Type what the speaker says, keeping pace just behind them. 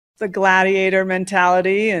the gladiator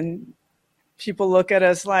mentality, and people look at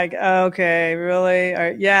us like, oh, okay, really?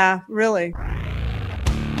 Or, yeah, really. All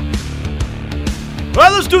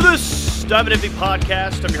right, let's do this. Diamond Envy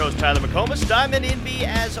Podcast. I'm your host, Tyler McComas. Diamond Envy,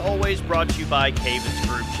 as always, brought to you by Cavens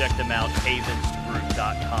Group. Check them out,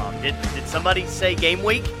 cavensgroup.com. Did somebody say game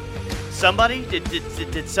week? Somebody?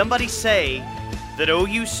 Did somebody say that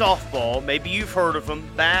OU softball, maybe you've heard of them,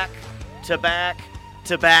 back-to-back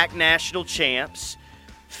national champs,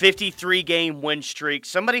 53-game win streak.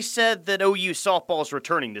 Somebody said that OU softball is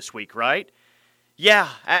returning this week, right? Yeah,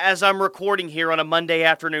 as I'm recording here on a Monday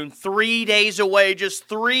afternoon, 3 days away, just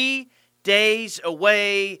 3 days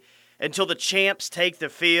away until the champs take the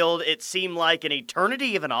field. It seemed like an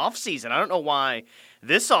eternity of an offseason. I don't know why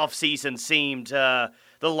this offseason seemed the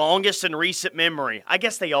longest in recent memory. I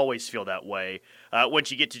guess they always feel that way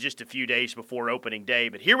once you get to just a few days before opening day.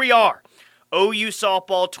 But here we are, OU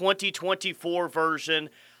softball 2024 version.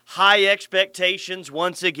 High expectations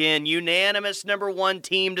once again. Unanimous #1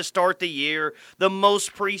 team to start the year. The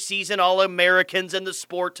most preseason All-Americans in the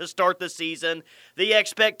sport to start the season. The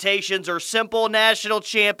expectations are simple: national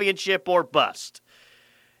championship or bust.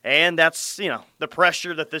 And that's, the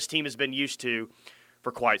pressure that this team has been used to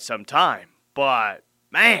for quite some time. But,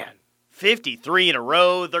 man, 53 in a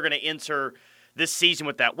row. They're going to enter this season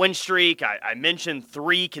with that win streak. I mentioned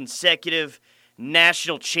 3 consecutive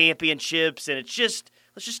national championships, and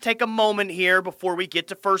let's just take a moment here before we get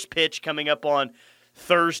to first pitch coming up on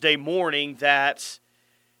Thursday morning that,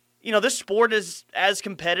 this sport is as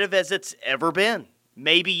competitive as it's ever been.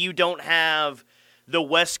 Maybe you don't have the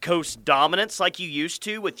West Coast dominance like you used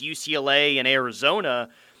to with UCLA and Arizona,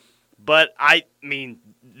 but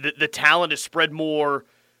the talent is spread more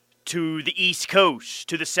to the East Coast,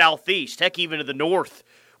 to the Southeast, heck, even to the North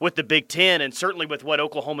with the Big Ten, and certainly with what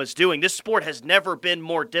Oklahoma's doing. This sport has never been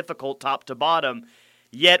more difficult top to bottom.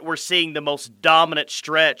 Yet we're seeing the most dominant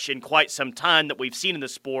stretch in quite some time that we've seen in the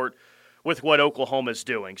sport with what Oklahoma's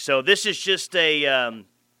doing. So this is just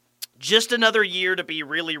just another year to be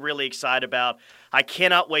really, really excited about. I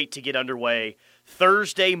cannot wait to get underway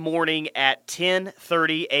Thursday morning at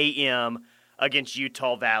 10:30 a.m. against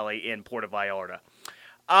Utah Valley in Puerto Vallarta.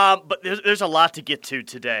 But there's a lot to get to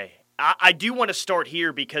today. I do want to start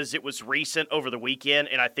here because it was recent over the weekend,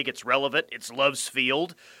 and I think it's relevant. It's Love's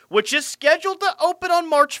Field, which is scheduled to open on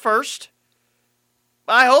March 1st.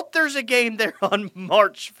 I hope there's a game there on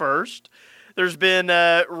March 1st. There's been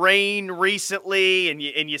rain recently, and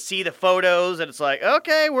you see the photos, and it's like,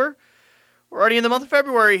 okay, we're already in the month of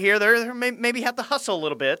February here. They maybe have to hustle a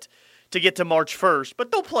little bit to get to March 1st, but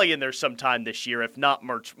they'll play in there sometime this year, if not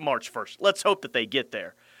March 1st. Let's hope that they get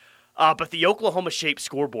there. But the Oklahoma-shaped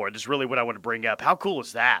scoreboard is really what I want to bring up. How cool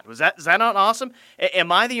is that? Is that not awesome?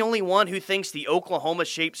 Am I the only one who thinks the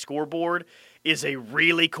Oklahoma-shaped scoreboard is a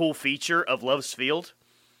really cool feature of Love's Field?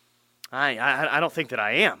 I don't think that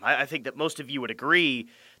I am. I think that most of you would agree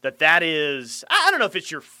that is, I don't know if it's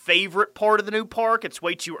your favorite part of the new park. It's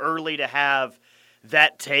way too early to have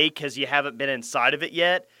that take because you haven't been inside of it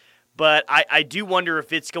yet. But I do wonder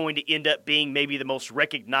if it's going to end up being maybe the most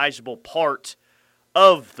recognizable part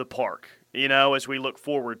of the park, as we look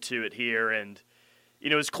forward to it here. And,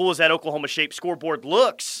 as cool as that Oklahoma-shaped scoreboard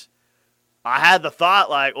looks, I had the thought,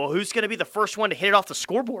 well, who's going to be the first one to hit it off the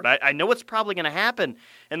scoreboard? I know what's probably going to happen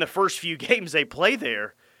in the first few games they play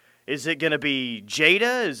there. Is it going to be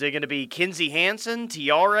Jada? Is it going to be Kinsey Hansen,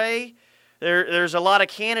 Tiare? There's a lot of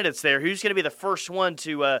candidates there. Who's going to be the first one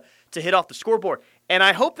to hit off the scoreboard? And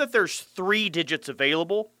I hope that there's 3 digits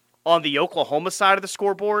available on the Oklahoma side of the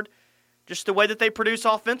scoreboard. Just the way that they produce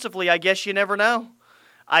offensively, I guess you never know.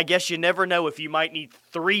 I guess you never know if you might need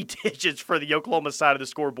 3 digits for the Oklahoma side of the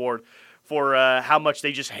scoreboard for how much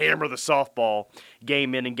they just hammer the softball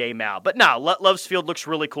game in and game out. But no, Love's Field looks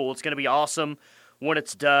really cool. It's going to be awesome when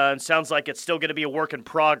it's done. Sounds like it's still going to be a work in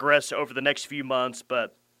progress over the next few months,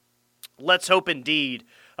 but let's hope indeed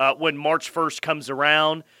when March 1st comes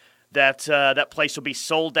around that that place will be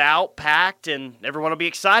sold out, packed, and everyone will be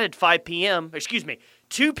excited.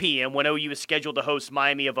 2 p.m. when OU is scheduled to host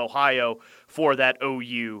Miami of Ohio for that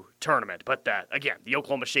OU tournament. But that, again, the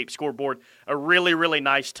Oklahoma-shaped scoreboard, a really, really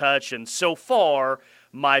nice touch, and so far,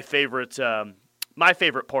 my favorite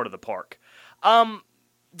part of the park.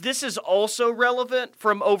 This is also relevant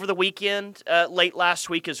from over the weekend, late last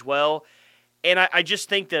week as well, and I just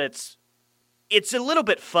think that it's a little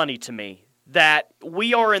bit funny to me that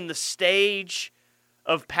we are in the stage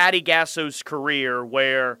of Patty Gasso's career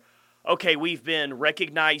where, okay, we've been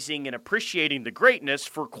recognizing and appreciating the greatness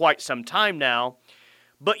for quite some time now,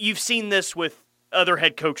 but you've seen this with other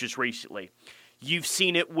head coaches recently. You've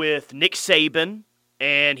seen it with Nick Saban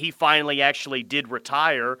and he finally actually did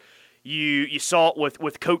retire. You saw it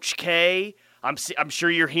with Coach K. I'm sure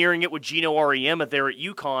you're hearing it with Gino Auriemma there at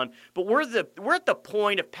UConn. But we're at the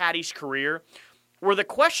point of Patty's career where the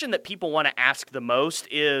question that people want to ask the most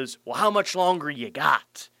is, well, how much longer you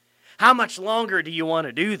got? How much longer do you want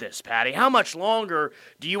to do this, Patty? How much longer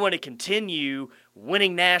do you want to continue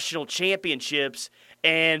winning national championships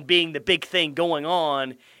and being the big thing going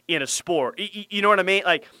on in a sport? You know what I mean?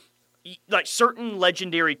 Like certain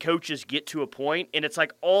legendary coaches get to a point, and it's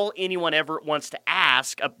like all anyone ever wants to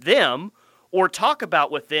ask of them or talk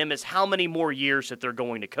about with them is how many more years that they're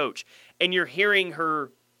going to coach. And you're hearing her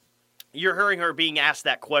being asked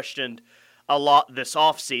that question a lot this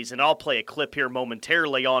offseason. I'll play a clip here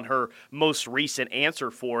momentarily on her most recent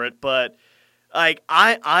answer for it, but like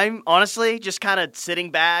I'm honestly just kind of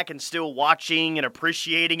sitting back and still watching and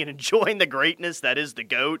appreciating and enjoying the greatness that is the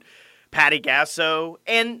GOAT, Patty Gasso.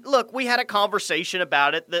 And look, we had a conversation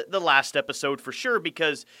about it the last episode for sure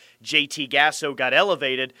because JT Gasso got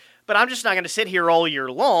elevated, but I'm just not going to sit here all year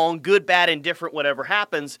long, good, bad, indifferent, whatever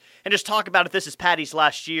happens, and just talk about if this is Patty's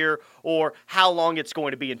last year or how long it's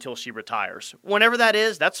going to be until she retires. Whenever that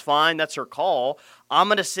is, that's fine. That's her call. I'm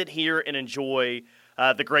going to sit here and enjoy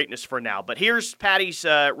the greatness for now. But here's Patty's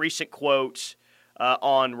recent quote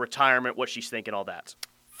on retirement, what she's thinking, all that.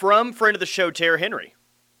 From friend of the show, Tara Henry.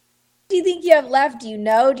 Do you think you have left? Do you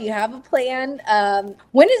know? Do you have a plan?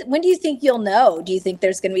 When do you think you'll know? Do you think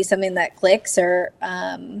there's going to be something that clicks or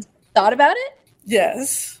thought about it?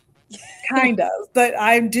 Yes, kind of. But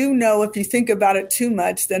I do know if you think about it too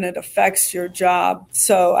much, then it affects your job.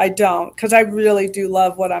 So I don't, because I really do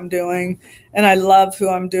love what I'm doing, and I love who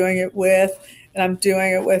I'm doing it with, and I'm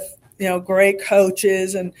doing it with, great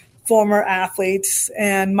coaches and former athletes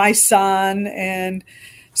and my son. And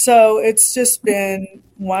so it's just been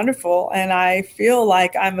wonderful. And I feel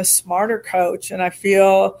like I'm a smarter coach, and I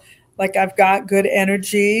feel like I've got good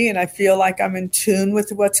energy, and I feel like I'm in tune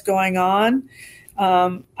with what's going on.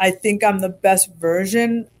 I think I'm the best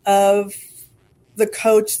version of the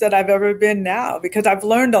coach that I've ever been now because I've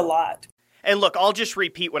learned a lot. And look, I'll just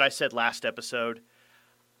repeat what I said last episode.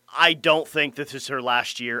 I don't think this is her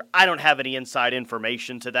last year. I don't have any inside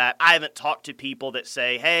information to that. I haven't talked to people that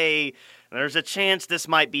say, hey, there's a chance this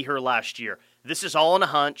might be her last year. This is all on a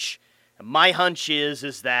hunch. And my hunch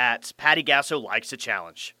is that Patty Gasso likes a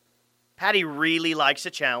challenge. Patty really likes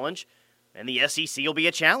a challenge, and the SEC will be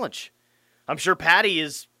a challenge. I'm sure Patty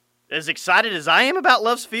is as excited as I am about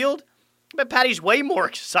Love's Field, but Patty's way more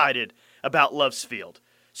excited about Love's Field.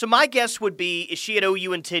 So my guess would be, is she at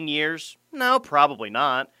OU in 10 years? No, probably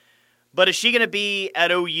not. But is she going to be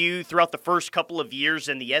at OU throughout the first couple of years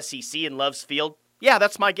in the SEC in Love's Field? Yeah,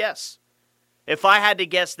 that's my guess. If I had to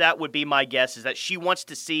guess, that would be my guess, is that she wants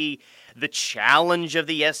to see the challenge of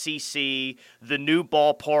the SEC, the new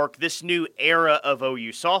ballpark, this new era of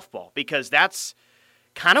OU softball, because that's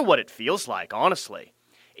kind of what it feels like, honestly.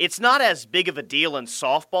 It's not as big of a deal in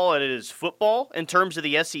softball as it is football in terms of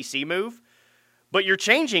the SEC move, but you're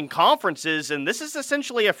changing conferences, and this is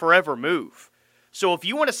essentially a forever move. So if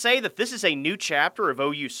you want to say that this is a new chapter of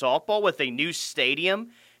OU softball with a new stadium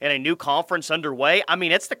and a new conference underway, I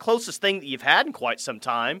mean, it's the closest thing that you've had in quite some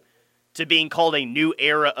time to being called a new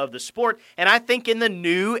era of the sport. And I think in the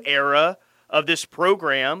new era of this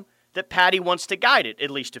program that Patty wants to guide it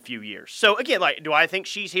at least a few years. So again, do I think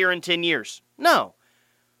she's here in 10 years? No.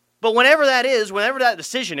 But whenever that is, whenever that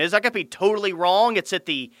decision is, I could be totally wrong. It's at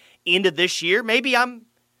the end of this year. Maybe I'm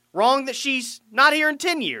wrong that she's not here in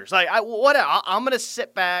 10 years. I'm going to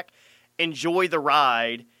sit back, enjoy the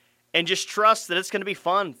ride, and just trust that it's going to be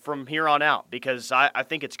fun from here on out, because I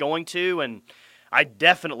think it's going to, and I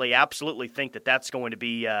definitely, absolutely think that that's going to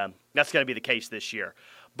be the case this year.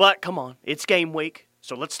 But come on, it's game week,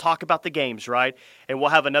 so let's talk about the games, right? And we'll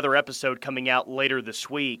have another episode coming out later this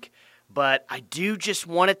week. But I do just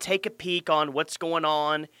want to take a peek on what's going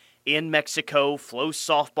on in Mexico. Flow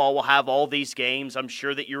Softball will have all these games. I'm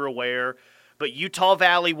sure that you're aware. But Utah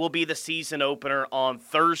Valley will be the season opener on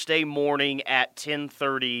Thursday morning at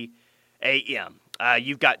 10:30 a.m.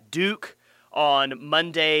 You've got Duke on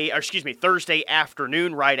Thursday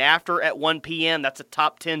afternoon right after at 1 p.m. That's a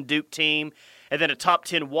top 10 Duke team. And then a top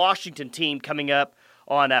 10 Washington team coming up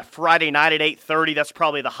on Friday night at 8:30. That's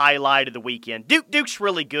probably the highlight of the weekend. Duke's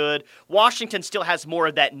really good. Washington still has more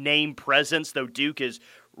of that name presence, though Duke has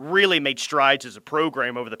really made strides as a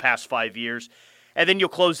program over the past 5 years. And then you'll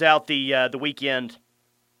close out the weekend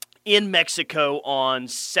in Mexico on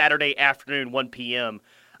Saturday afternoon, 1 p.m.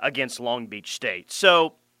 against Long Beach State.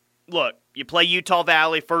 So, look, you play Utah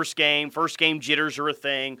Valley first game jitters are a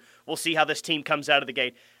thing. We'll see how this team comes out of the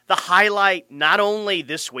gate. The highlight, not only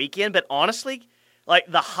this weekend, but honestly, Like,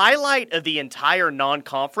 the highlight of the entire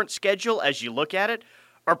non-conference schedule, as you look at it,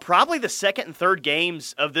 are probably the second and third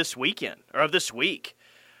games of this weekend, or of this week.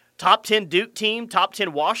 Top 10 Duke team, top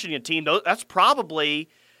 10 Washington team, that's probably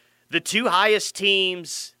the two highest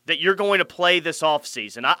teams that you're going to play this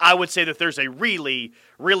offseason. I would say that there's a really,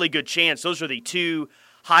 really good chance those are the two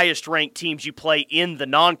highest-ranked teams you play in the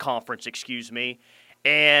non-conference,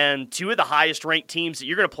 and two of the highest-ranked teams that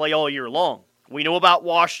you're going to play all year long. We know about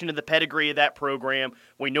Washington, the pedigree of that program.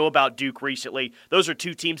 We know about Duke recently. Those are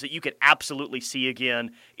two teams that you could absolutely see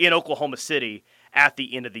again in Oklahoma City at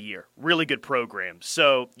the end of the year. Really good program.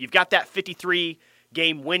 So you've got that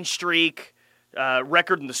 53-game win streak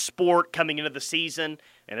record in the sport coming into the season,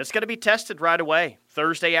 and it's going to be tested right away.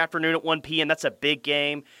 Thursday afternoon at 1 p.m., that's a big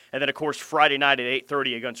game. And then, of course, Friday night at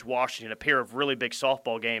 8:30 against Washington, a pair of really big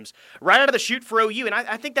softball games right out of the chute for OU, and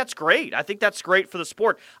I think that's great. I think that's great for the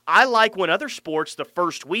sport. I like when other sports, the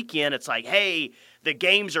first weekend, it's like, hey, the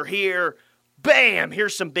games are here. Bam,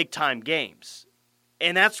 here's some big-time games.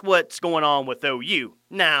 And that's what's going on with OU.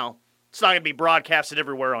 Now, it's not going to be broadcasted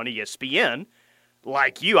everywhere on ESPN.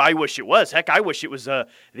 Like you, I wish it was. Heck, I wish it was the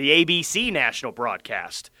ABC national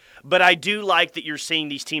broadcast. But I do like that you're seeing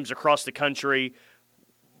these teams across the country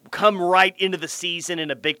come right into the season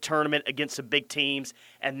in a big tournament against some big teams,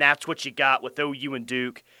 and that's what you got with OU and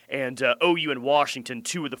Duke and OU and Washington,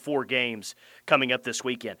 2 of the 4 games coming up this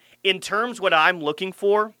weekend. In terms of what I'm looking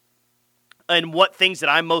for and what things that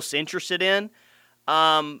I'm most interested in,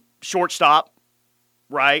 shortstop,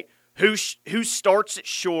 right? Who starts at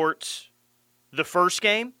short the first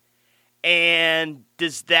game, and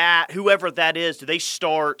does that, whoever that is, do they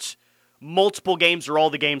start multiple games or all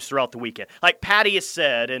the games throughout the weekend? Like Patty has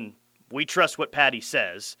said, and we trust what Patty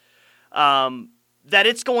says, that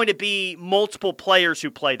it's going to be multiple players who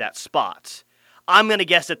play that spot. I'm going to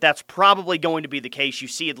guess that that's probably going to be the case. You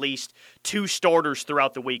see at least 2 starters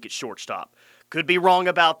throughout the week at shortstop. Could be wrong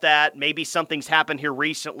about that. Maybe something's happened here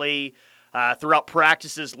recently throughout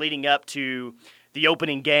practices leading up to the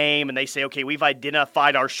opening game, and they say, okay, we've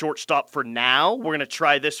identified our shortstop for now. We're going to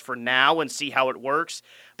try this for now and see how it works.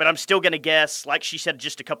 But I'm still going to guess, like she said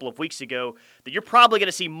just a couple of weeks ago, that you're probably going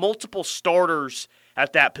to see multiple starters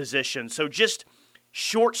at that position. So just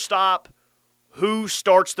shortstop, who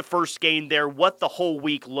starts the first game there, what the whole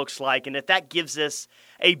week looks like, and if that gives us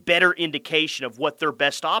a better indication of what their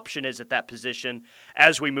best option is at that position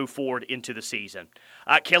as we move forward into the season.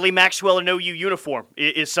 Kelly Maxwell in OU uniform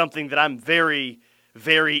is something that I'm very,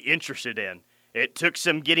 very interested in. It took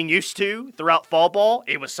some getting used to throughout fall ball.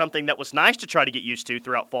 It was something that was nice to try to get used to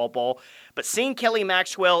throughout fall ball. But seeing Kelly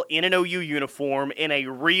Maxwell in an OU uniform in a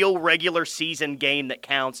real regular season game that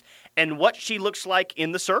counts, and what she looks like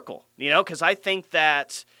in the circle, because I think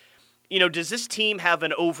that, does this team have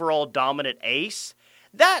an overall dominant ace?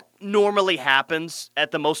 That normally happens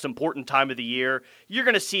at the most important time of the year. You're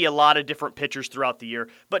going to see a lot of different pitchers throughout the year.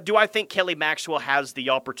 But do I think Kelly Maxwell has the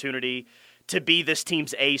opportunity to be this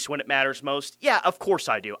team's ace when it matters most? Yeah, of course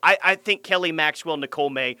I do. I think Kelly Maxwell and Nicole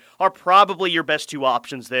May are probably your best 2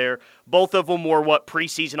 options there. Both of them were,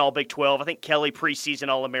 preseason All-Big 12. I think Kelly preseason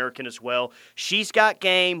All-American as well. She's got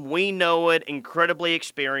game. We know it. Incredibly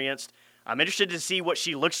experienced. I'm interested to see what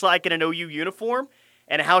she looks like in an OU uniform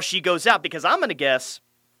and how she goes out, because I'm going to guess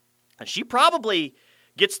she probably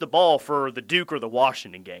gets the ball for the Duke or the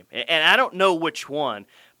Washington game. And I don't know which one,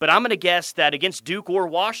 but I'm going to guess that against Duke or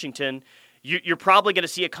Washington, you're probably going to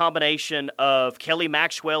see a combination of Kelly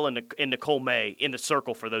Maxwell and Nicole May in the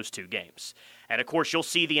circle for those 2 games. And, of course, you'll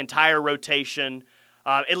see the entire rotation,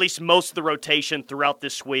 at least most of the rotation throughout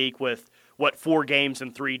this week with, 4 games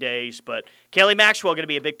in 3 days. But Kelly Maxwell going to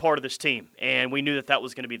be a big part of this team, and we knew that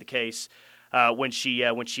was going to be the case when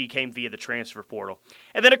she came via the transfer portal.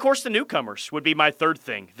 And then, of course, the newcomers would be my third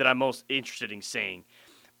thing that I'm most interested in seeing.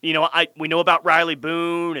 We know about Riley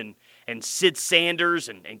Boone and Sid Sanders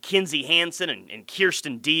and Kinsey Hansen and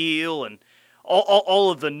Kirsten Deal and all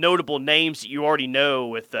of the notable names that you already know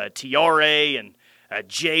with Tiare and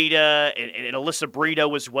Jada and Alyssa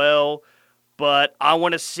Brito as well. But I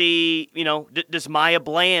want to see, does Maya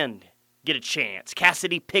Bland get a chance?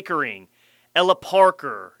 Cassidy Pickering, Ella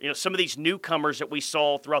Parker, some of these newcomers that we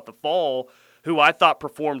saw throughout the fall who I thought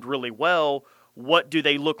performed really well. What do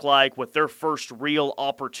they look like with their first real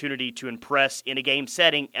opportunity to impress in a game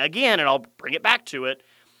setting? Again, and I'll bring it back to it,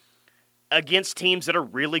 against teams that are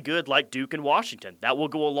really good like Duke and Washington. That will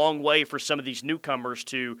go a long way for some of these newcomers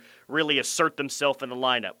to really assert themselves in the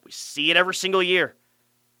lineup. We see it every single year.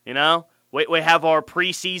 We have our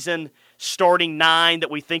preseason starting 9 that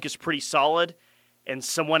we think is pretty solid. and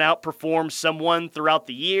someone outperforms someone throughout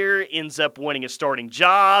the year, ends up winning a starting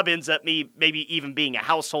job, ends up maybe even being a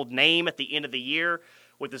household name at the end of the year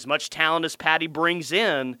with as much talent as Patty brings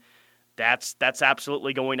in, that's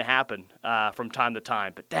absolutely going to happen from time to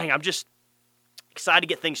time. But dang, I'm just excited to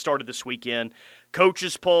get things started this weekend.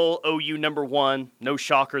 Coaches poll, OU number 1, no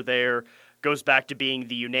shocker there. Goes back to being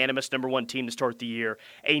the unanimous number 1 team to start the year.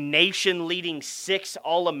 A nation-leading 6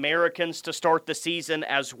 All-Americans to start the season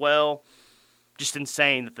as well. Just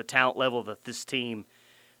insane that the talent level that this team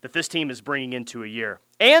is bringing into a year.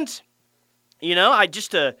 And,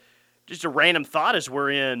 just a random thought as we're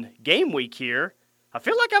in game week here. I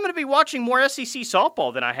feel like I'm going to be watching more SEC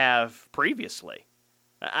softball than I have previously.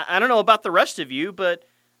 I don't know about the rest of you, but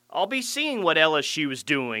I'll be seeing what LSU is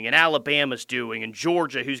doing and Alabama's doing and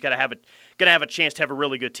Georgia, who's going to have a chance to have a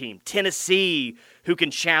really good team. Tennessee, who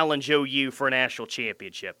can challenge OU for a national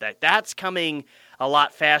championship. That's coming a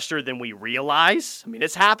lot faster than we realize. I mean,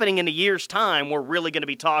 it's happening in a year's time. We're really going to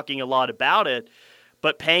be talking a lot about it.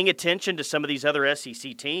 But paying attention to some of these other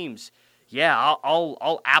SEC teams, yeah,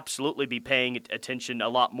 I'll absolutely be paying attention a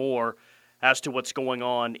lot more as to what's going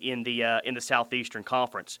on in the Southeastern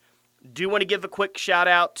Conference. Do want to give a quick shout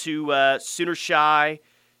out to Sooner Shy.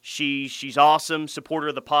 She's awesome, supporter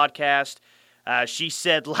of the podcast. She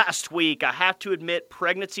said last week, I have to admit,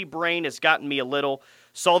 pregnancy brain has gotten me a little.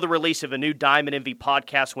 Saw the release of a new Diamond MV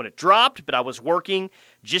podcast when it dropped, but I was working.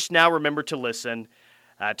 Just now remembered to listen.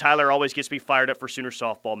 Tyler always gets me fired up for Sooner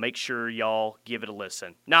softball. Make sure y'all give it a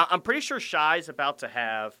listen. Now, I'm pretty sure Shy's about to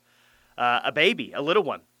have a baby, a little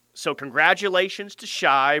one. So congratulations to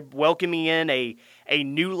Shy, welcoming in a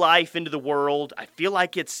new life into the world. I feel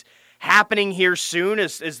like it's happening here soon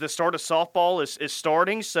as the start of softball is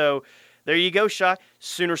starting. So there you go, Shy.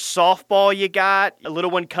 Sooner softball you got. A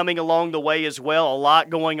little one coming along the way as well. A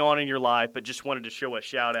lot going on in your life, but just wanted to show a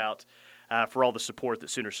shout out for all the support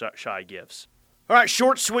that Sooner Shy gives. All right,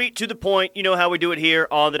 short, sweet, to the point. You know how we do it here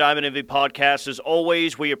on the Diamond MV podcast. As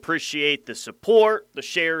always, we appreciate the support, the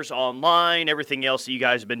shares online, everything else that you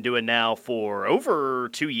guys have been doing now for over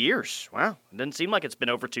 2 years. Wow, it doesn't seem like it's been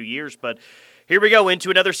over 2 years, but here we go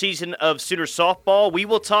into another season of Sooner Softball. We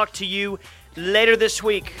will talk to you later this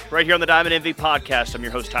week right here on the Diamond MV podcast. I'm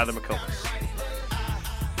your host, Tyler McComas.